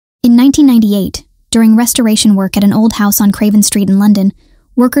In 1998, during restoration work at an old house on Craven Street in London,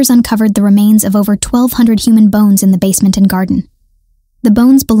 workers uncovered the remains of over 1,200 human bones in the basement and garden. The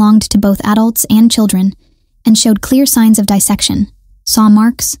bones belonged to both adults and children and showed clear signs of dissection, saw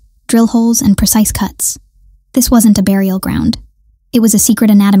marks, drill holes, and precise cuts. This wasn't a burial ground. It was a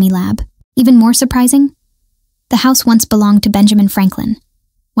secret anatomy lab. Even more surprising, the house once belonged to Benjamin Franklin,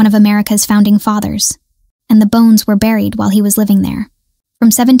 one of America's founding fathers, and the bones were buried while he was living there. From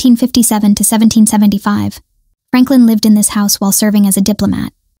 1757 to 1775, Franklin lived in this house while serving as a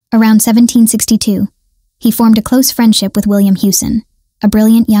diplomat. Around 1762, he formed a close friendship with William Hewson, a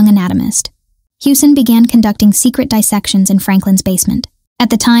brilliant young anatomist. Hewson began conducting secret dissections in Franklin's basement.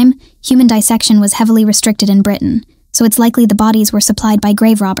 At the time, human dissection was heavily restricted in Britain, so it's likely the bodies were supplied by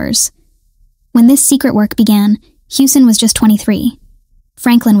grave robbers. When this secret work began, Hewson was just 23.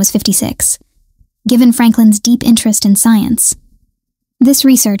 Franklin was 56. Given Franklin's deep interest in science, this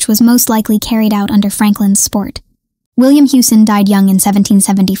research was most likely carried out under Franklin's support. William Hewson died young in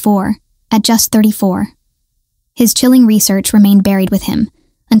 1774, at just 34. His chilling research remained buried with him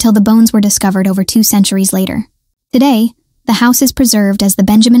until the bones were discovered over 2 centuries later. Today, the house is preserved as the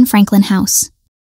Benjamin Franklin House,